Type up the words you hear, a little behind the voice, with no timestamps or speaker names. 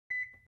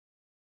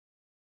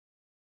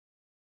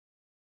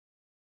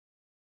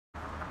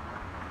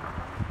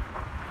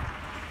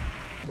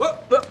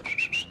Whoop, whoop.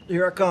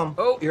 Here I come.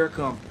 Oh, here I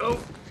come.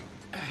 Oh.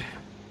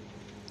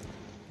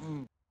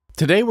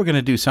 Today we're going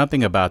to do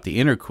something about the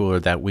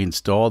intercooler that we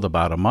installed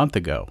about a month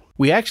ago.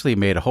 We actually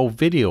made a whole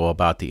video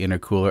about the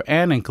intercooler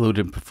and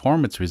included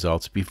performance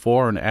results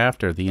before and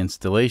after the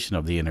installation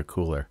of the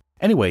intercooler.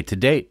 Anyway, to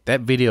date,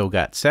 that video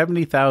got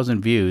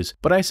 70,000 views,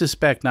 but I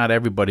suspect not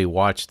everybody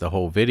watched the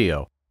whole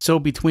video. So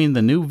between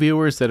the new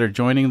viewers that are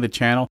joining the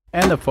channel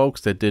and the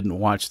folks that didn't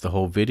watch the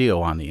whole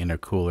video on the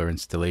intercooler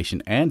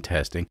installation and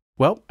testing,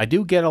 well, I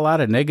do get a lot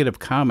of negative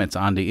comments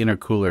on the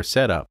intercooler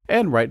setup,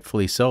 and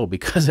rightfully so,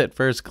 because at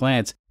first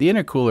glance, the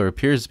intercooler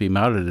appears to be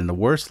mounted in the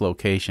worst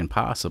location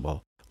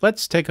possible.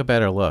 Let's take a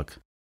better look.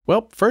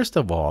 Well, first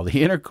of all, the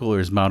intercooler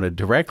is mounted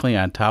directly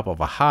on top of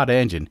a hot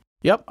engine.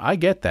 Yep, I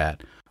get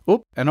that.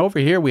 Oop, and over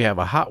here we have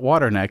a hot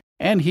water neck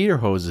and heater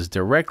hoses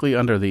directly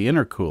under the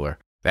intercooler.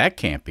 That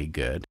can't be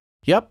good.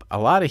 Yep, a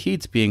lot of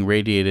heat's being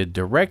radiated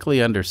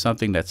directly under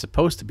something that's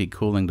supposed to be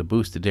cooling the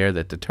boosted air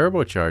that the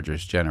turbocharger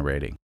is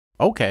generating.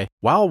 Okay,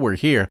 while we're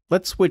here,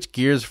 let's switch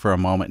gears for a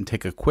moment and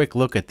take a quick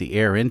look at the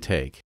air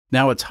intake.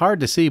 Now it's hard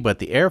to see, but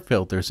the air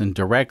filter's in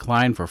direct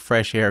line for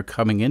fresh air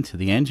coming into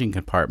the engine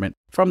compartment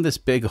from this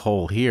big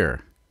hole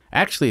here.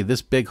 Actually,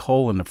 this big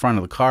hole in the front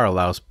of the car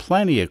allows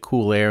plenty of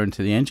cool air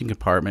into the engine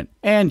compartment,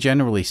 and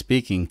generally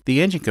speaking,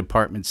 the engine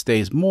compartment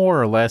stays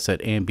more or less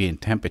at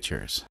ambient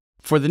temperatures.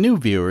 For the new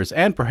viewers,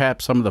 and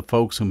perhaps some of the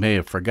folks who may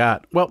have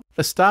forgot, well,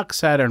 the stock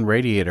Saturn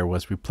radiator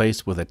was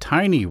replaced with a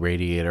tiny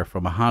radiator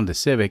from a Honda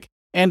Civic,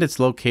 and it's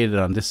located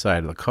on this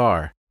side of the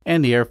car,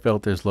 and the air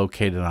filter is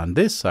located on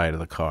this side of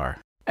the car.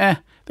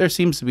 There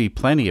seems to be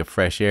plenty of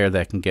fresh air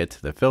that can get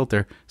to the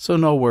filter, so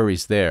no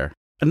worries there.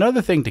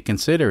 Another thing to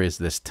consider is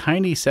this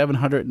tiny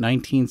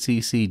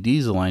 719cc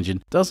diesel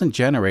engine doesn't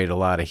generate a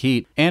lot of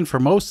heat, and for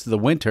most of the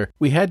winter,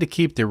 we had to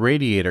keep the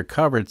radiator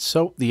covered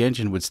so the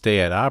engine would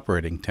stay at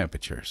operating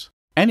temperatures.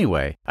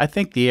 Anyway, I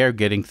think the air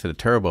getting to the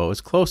turbo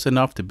is close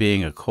enough to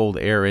being a cold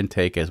air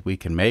intake as we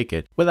can make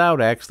it without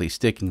actually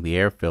sticking the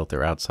air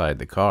filter outside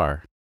the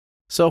car.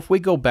 So if we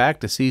go back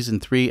to Season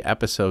 3,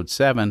 Episode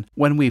 7,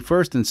 when we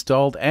first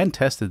installed and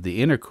tested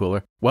the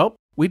intercooler, well,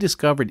 we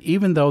discovered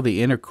even though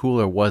the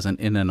intercooler wasn't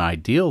in an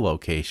ideal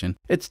location,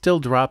 it still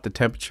dropped the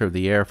temperature of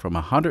the air from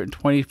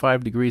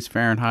 125 degrees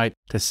Fahrenheit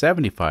to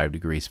 75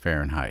 degrees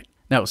Fahrenheit.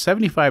 Now,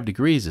 75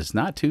 degrees is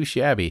not too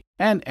shabby,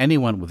 and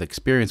anyone with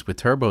experience with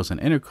turbos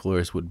and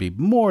intercoolers would be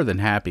more than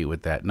happy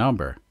with that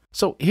number.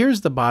 So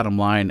here's the bottom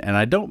line, and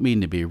I don't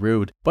mean to be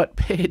rude, but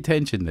pay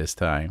attention this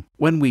time.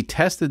 When we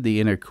tested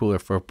the intercooler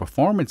for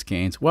performance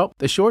gains, well,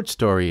 the short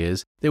story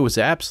is there was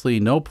absolutely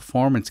no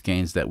performance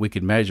gains that we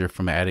could measure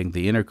from adding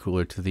the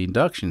intercooler to the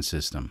induction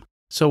system.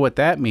 So what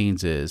that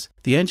means is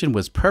the engine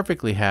was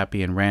perfectly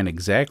happy and ran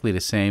exactly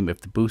the same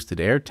if the boosted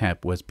air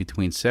temp was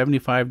between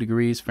 75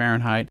 degrees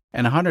Fahrenheit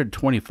and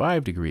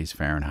 125 degrees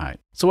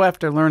Fahrenheit. So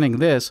after learning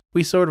this,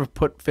 we sort of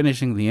put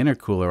finishing the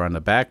intercooler on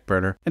the back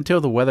burner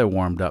until the weather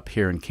warmed up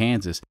here in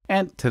Kansas,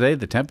 and today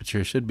the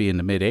temperature should be in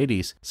the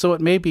mid-80s, so it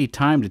may be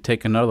time to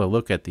take another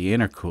look at the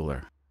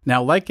intercooler.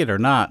 Now, like it or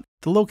not,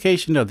 the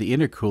location of the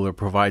intercooler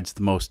provides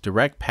the most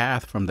direct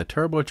path from the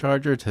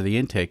turbocharger to the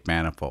intake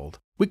manifold.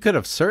 We could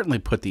have certainly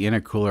put the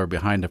intercooler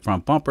behind the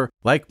front bumper,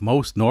 like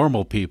most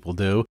normal people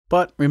do,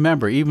 but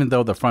remember, even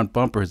though the front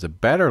bumper is a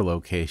better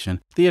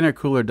location, the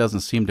intercooler doesn't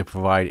seem to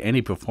provide any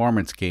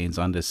performance gains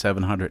on this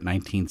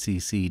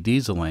 719cc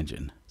diesel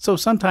engine. So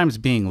sometimes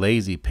being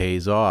lazy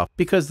pays off,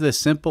 because this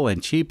simple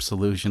and cheap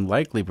solution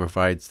likely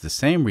provides the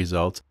same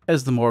results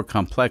as the more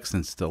complex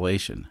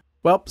installation.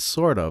 Well,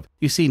 sort of.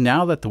 You see,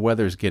 now that the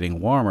weather is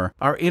getting warmer,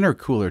 our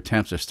intercooler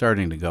temps are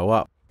starting to go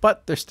up,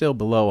 but they're still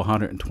below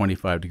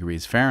 125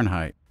 degrees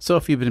Fahrenheit. So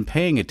if you've been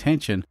paying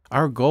attention,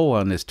 our goal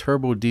on this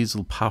turbo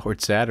diesel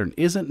powered Saturn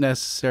isn't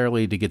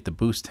necessarily to get the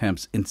boost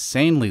temps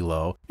insanely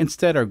low.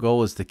 Instead, our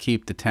goal is to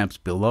keep the temps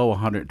below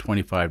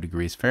 125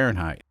 degrees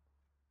Fahrenheit.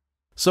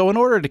 So in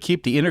order to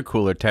keep the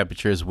intercooler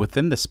temperatures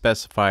within the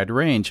specified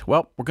range,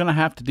 well, we're going to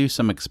have to do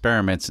some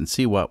experiments and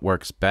see what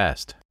works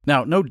best.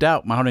 Now, no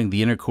doubt mounting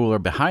the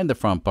intercooler behind the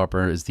front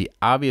bumper is the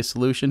obvious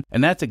solution,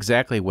 and that's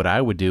exactly what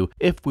I would do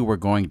if we were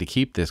going to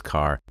keep this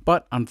car.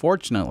 But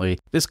unfortunately,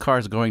 this car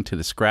is going to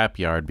the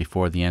scrapyard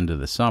before the end of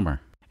the summer.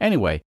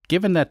 Anyway,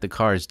 given that the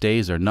car's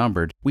days are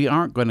numbered, we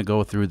aren't going to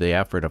go through the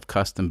effort of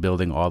custom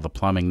building all the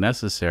plumbing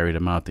necessary to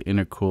mount the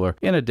intercooler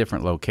in a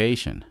different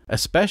location,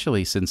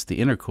 especially since the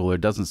intercooler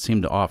doesn't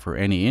seem to offer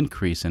any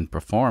increase in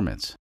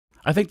performance.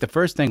 I think the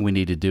first thing we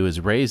need to do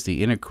is raise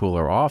the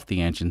intercooler off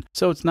the engine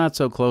so it's not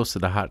so close to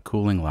the hot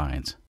cooling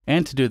lines.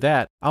 And to do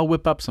that, I'll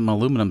whip up some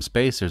aluminum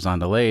spacers on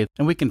the lathe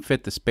and we can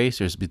fit the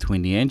spacers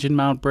between the engine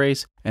mount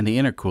brace and the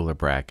intercooler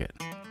bracket.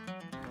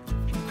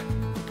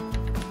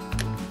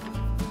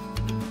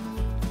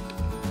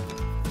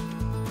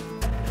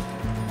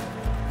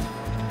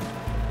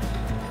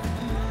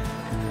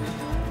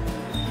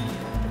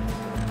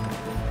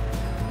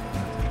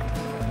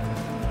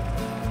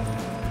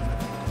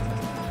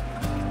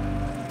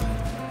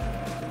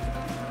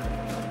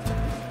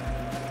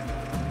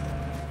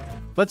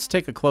 Let's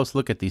take a close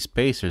look at these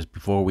spacers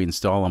before we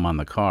install them on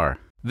the car.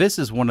 This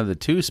is one of the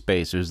two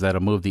spacers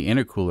that'll move the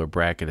intercooler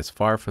bracket as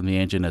far from the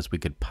engine as we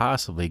could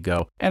possibly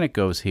go, and it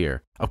goes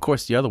here. Of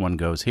course, the other one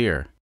goes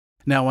here.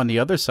 Now on the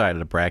other side of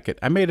the bracket,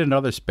 I made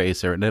another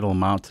spacer and it'll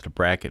mount to the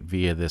bracket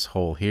via this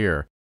hole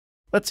here.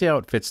 Let's see how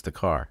it fits the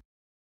car.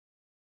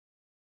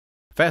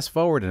 Fast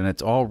forward and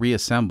it's all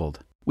reassembled.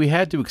 We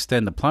had to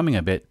extend the plumbing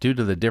a bit due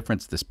to the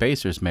difference the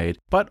spacers made,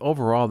 but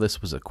overall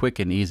this was a quick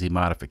and easy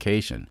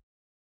modification.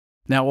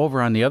 Now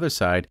over on the other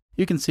side,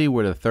 you can see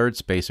where the third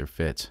spacer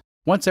fits.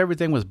 Once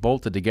everything was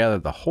bolted together,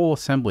 the whole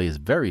assembly is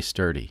very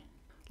sturdy.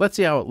 Let's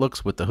see how it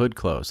looks with the hood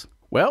closed.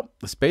 Well,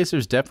 the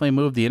spacers definitely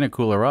moved the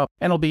intercooler up,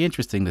 and it'll be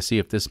interesting to see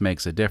if this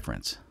makes a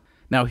difference.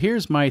 Now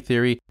here's my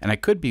theory, and I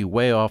could be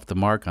way off the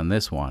mark on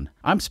this one.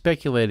 I'm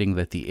speculating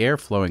that the air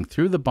flowing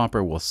through the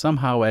bumper will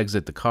somehow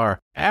exit the car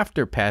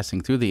after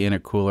passing through the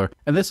intercooler,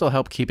 and this will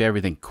help keep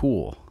everything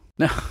cool.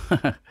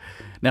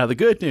 Now the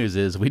good news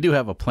is we do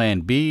have a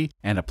plan B,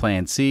 and a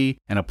plan C,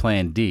 and a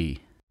plan D.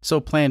 So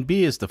plan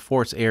B is to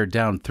force air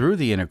down through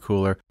the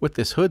intercooler with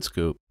this hood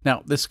scoop.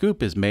 Now this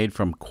scoop is made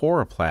from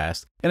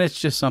coroplast, and it's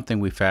just something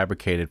we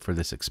fabricated for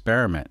this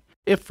experiment.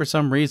 If for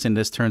some reason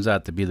this turns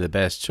out to be the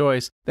best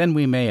choice, then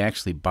we may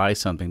actually buy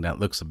something that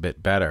looks a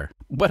bit better.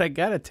 But I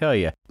gotta tell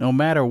you, no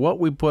matter what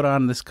we put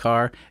on this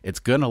car, it's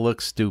gonna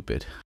look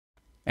stupid.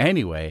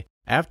 Anyway,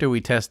 after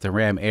we test the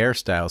Ram Air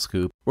style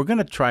scoop, we're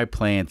gonna try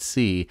plan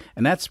C,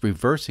 and that's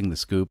reversing the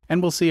scoop,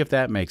 and we'll see if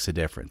that makes a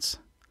difference.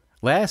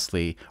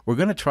 Lastly, we're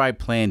going to try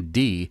plan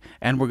D,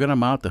 and we're going to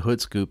mount the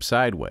hood scoop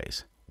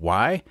sideways.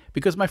 Why?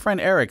 Because my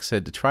friend Eric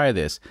said to try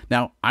this.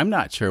 Now, I'm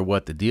not sure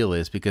what the deal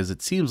is because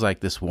it seems like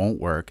this won't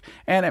work,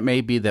 and it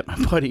may be that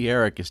my buddy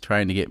Eric is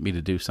trying to get me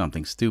to do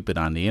something stupid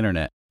on the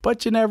internet.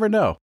 But you never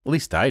know. At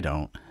least I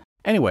don't.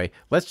 Anyway,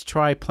 let's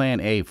try plan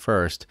A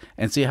first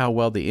and see how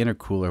well the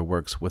intercooler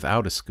works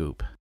without a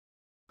scoop.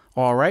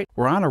 Alright,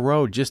 we're on a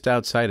road just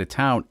outside of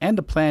town, and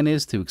the plan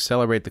is to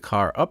accelerate the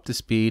car up to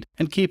speed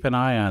and keep an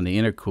eye on the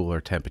intercooler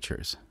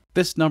temperatures.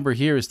 This number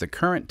here is the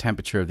current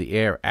temperature of the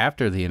air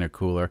after the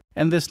intercooler,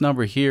 and this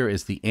number here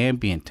is the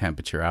ambient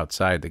temperature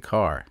outside the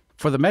car.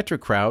 For the Metro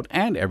crowd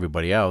and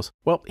everybody else,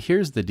 well,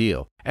 here's the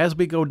deal. As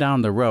we go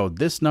down the road,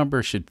 this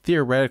number should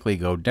theoretically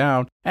go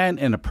down, and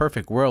in a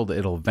perfect world,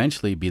 it'll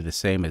eventually be the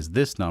same as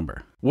this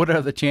number. What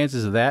are the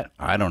chances of that?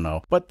 I don't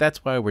know, but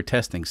that's why we're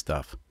testing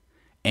stuff.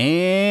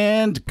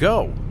 And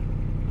go!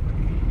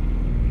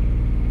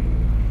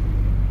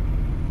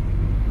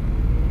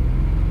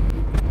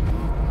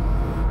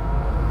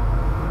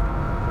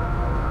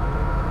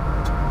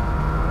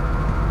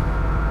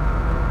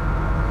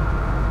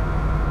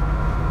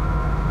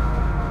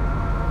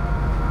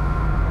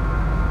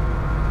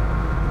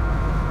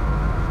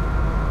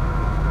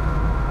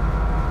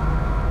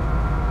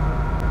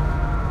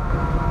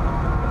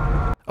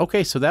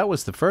 Okay, so that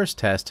was the first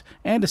test,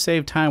 and to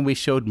save time we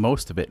showed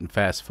most of it in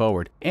fast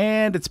forward,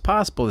 and it's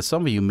possible that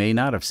some of you may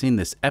not have seen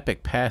this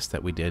epic pass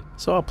that we did,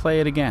 so I'll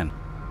play it again.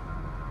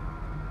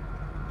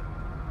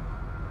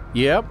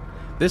 Yep,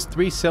 this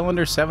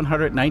 3-cylinder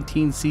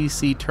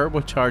 719cc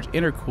turbocharged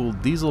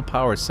intercooled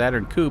diesel-powered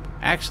Saturn coupe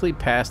actually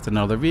passed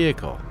another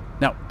vehicle.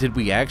 Now, did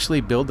we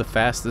actually build the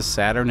fastest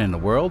Saturn in the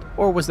world,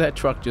 or was that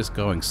truck just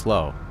going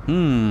slow?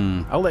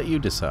 I'll let you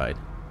decide.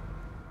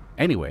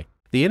 Anyway,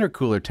 the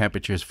intercooler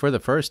temperatures for the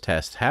first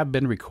test have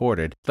been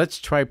recorded. Let's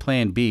try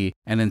plan B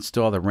and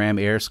install the Ram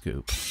Air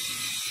Scoop.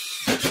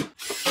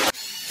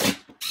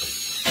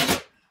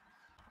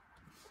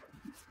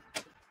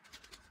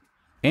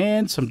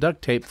 And some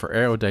duct tape for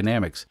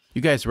aerodynamics.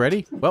 You guys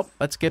ready? Well,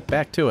 let's get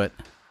back to it.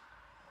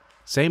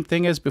 Same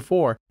thing as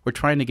before. We're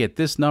trying to get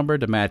this number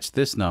to match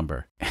this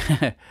number.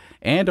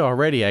 And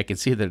already I can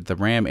see that the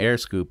Ram Air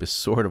Scoop is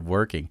sort of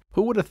working.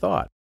 Who would have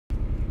thought?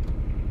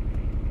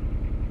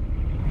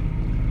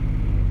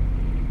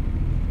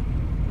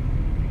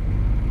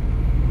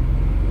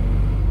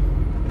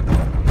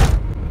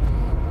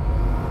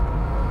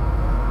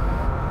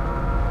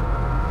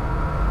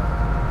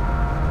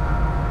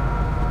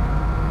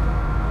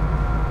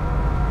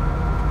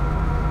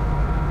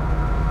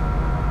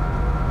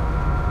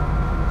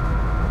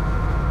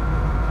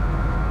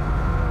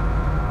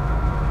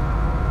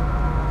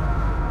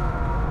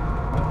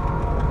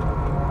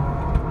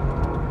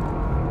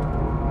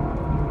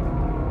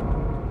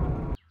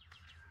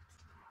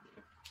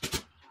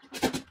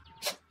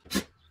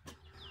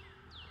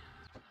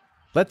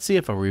 Let's see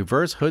if a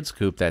reverse hood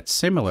scoop that's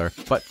similar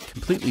but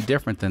completely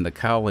different than the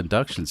cowl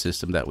induction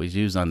system that was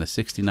used on the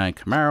 '69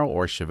 Camaro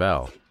or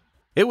Chevelle.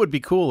 It would be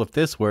cool if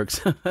this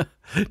works.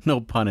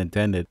 No pun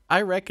intended.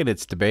 I reckon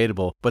it's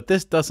debatable, but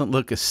this doesn't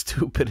look as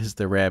stupid as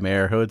the Ram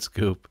Air hood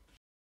scoop.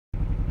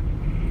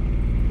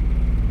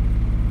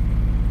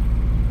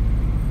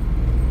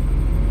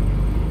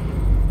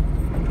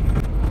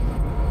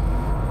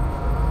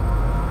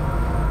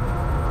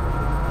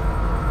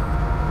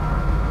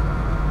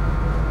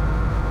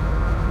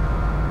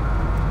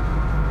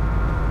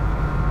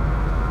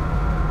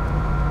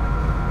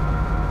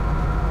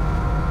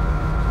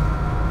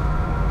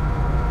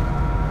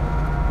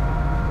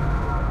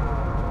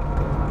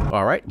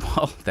 Alright,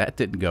 well, that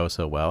didn't go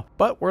so well,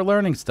 but we're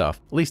learning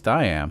stuff, at least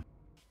I am.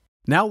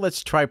 Now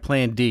let's try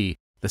plan D,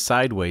 the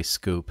sideways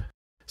scoop.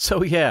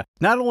 So yeah,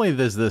 not only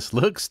does this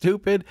look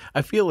stupid,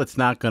 I feel it's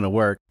not going to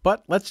work,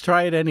 but let's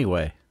try it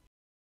anyway.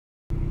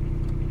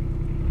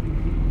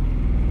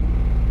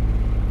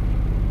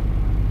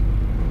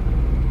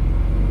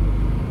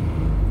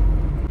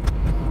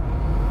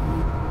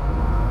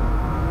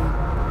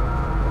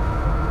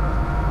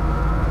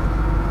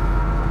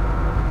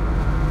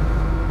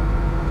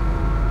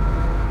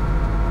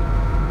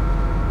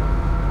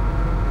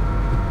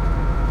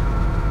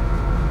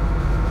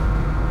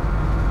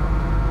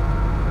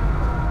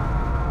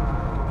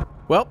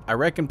 Well, I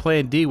reckon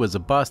plan D was a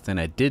bust and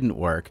it didn't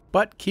work,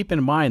 but keep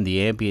in mind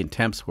the ambient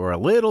temps were a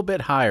little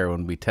bit higher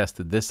when we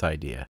tested this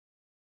idea.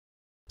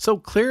 So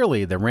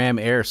clearly the ram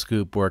air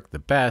scoop worked the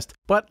best,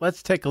 but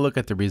let's take a look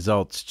at the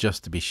results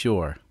just to be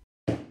sure.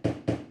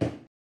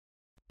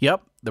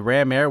 Yep, the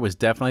ram air was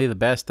definitely the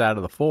best out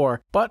of the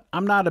four, but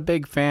I'm not a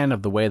big fan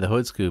of the way the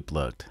hood scoop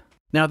looked.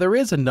 Now there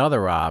is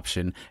another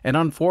option, and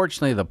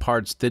unfortunately the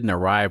parts didn't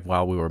arrive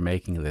while we were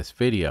making this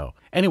video.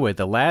 Anyway,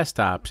 the last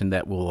option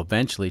that we'll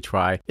eventually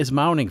try is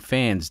mounting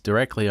fans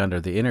directly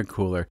under the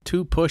intercooler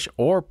to push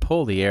or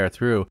pull the air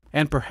through,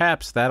 and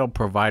perhaps that'll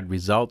provide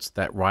results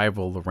that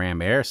rival the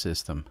ram air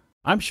system.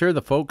 I'm sure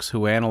the folks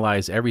who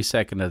analyze every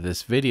second of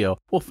this video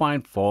will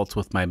find faults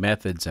with my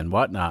methods and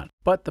whatnot,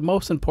 but the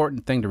most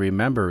important thing to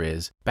remember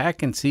is,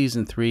 back in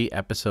Season 3,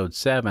 Episode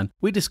 7,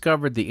 we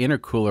discovered the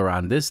intercooler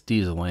on this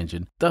diesel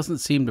engine doesn't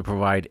seem to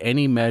provide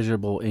any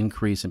measurable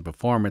increase in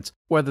performance,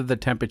 whether the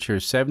temperature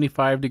is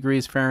 75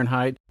 degrees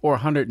Fahrenheit or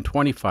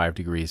 125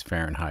 degrees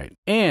Fahrenheit.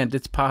 And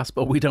it's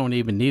possible we don't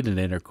even need an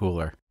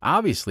intercooler.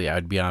 Obviously,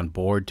 I'd be on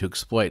board to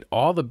exploit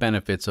all the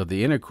benefits of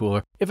the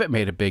intercooler if it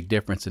made a big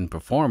difference in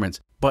performance,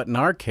 but in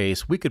our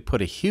case, we could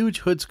put a huge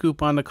hood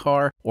scoop on the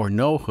car or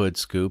no hood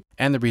scoop,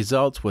 and the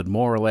results would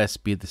more or less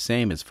be the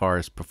same as far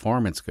as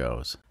performance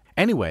goes.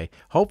 Anyway,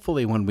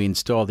 hopefully when we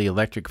install the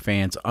electric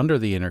fans under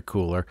the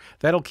intercooler,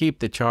 that'll keep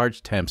the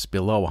charge temps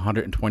below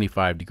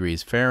 125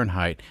 degrees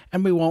Fahrenheit,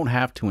 and we won't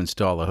have to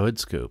install a hood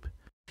scoop.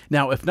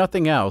 Now, if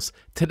nothing else,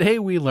 today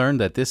we learned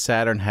that this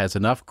Saturn has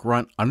enough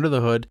grunt under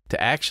the hood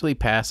to actually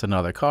pass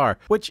another car,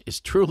 which is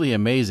truly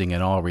amazing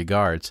in all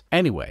regards.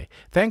 Anyway,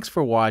 thanks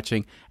for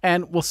watching,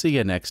 and we'll see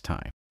you next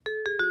time.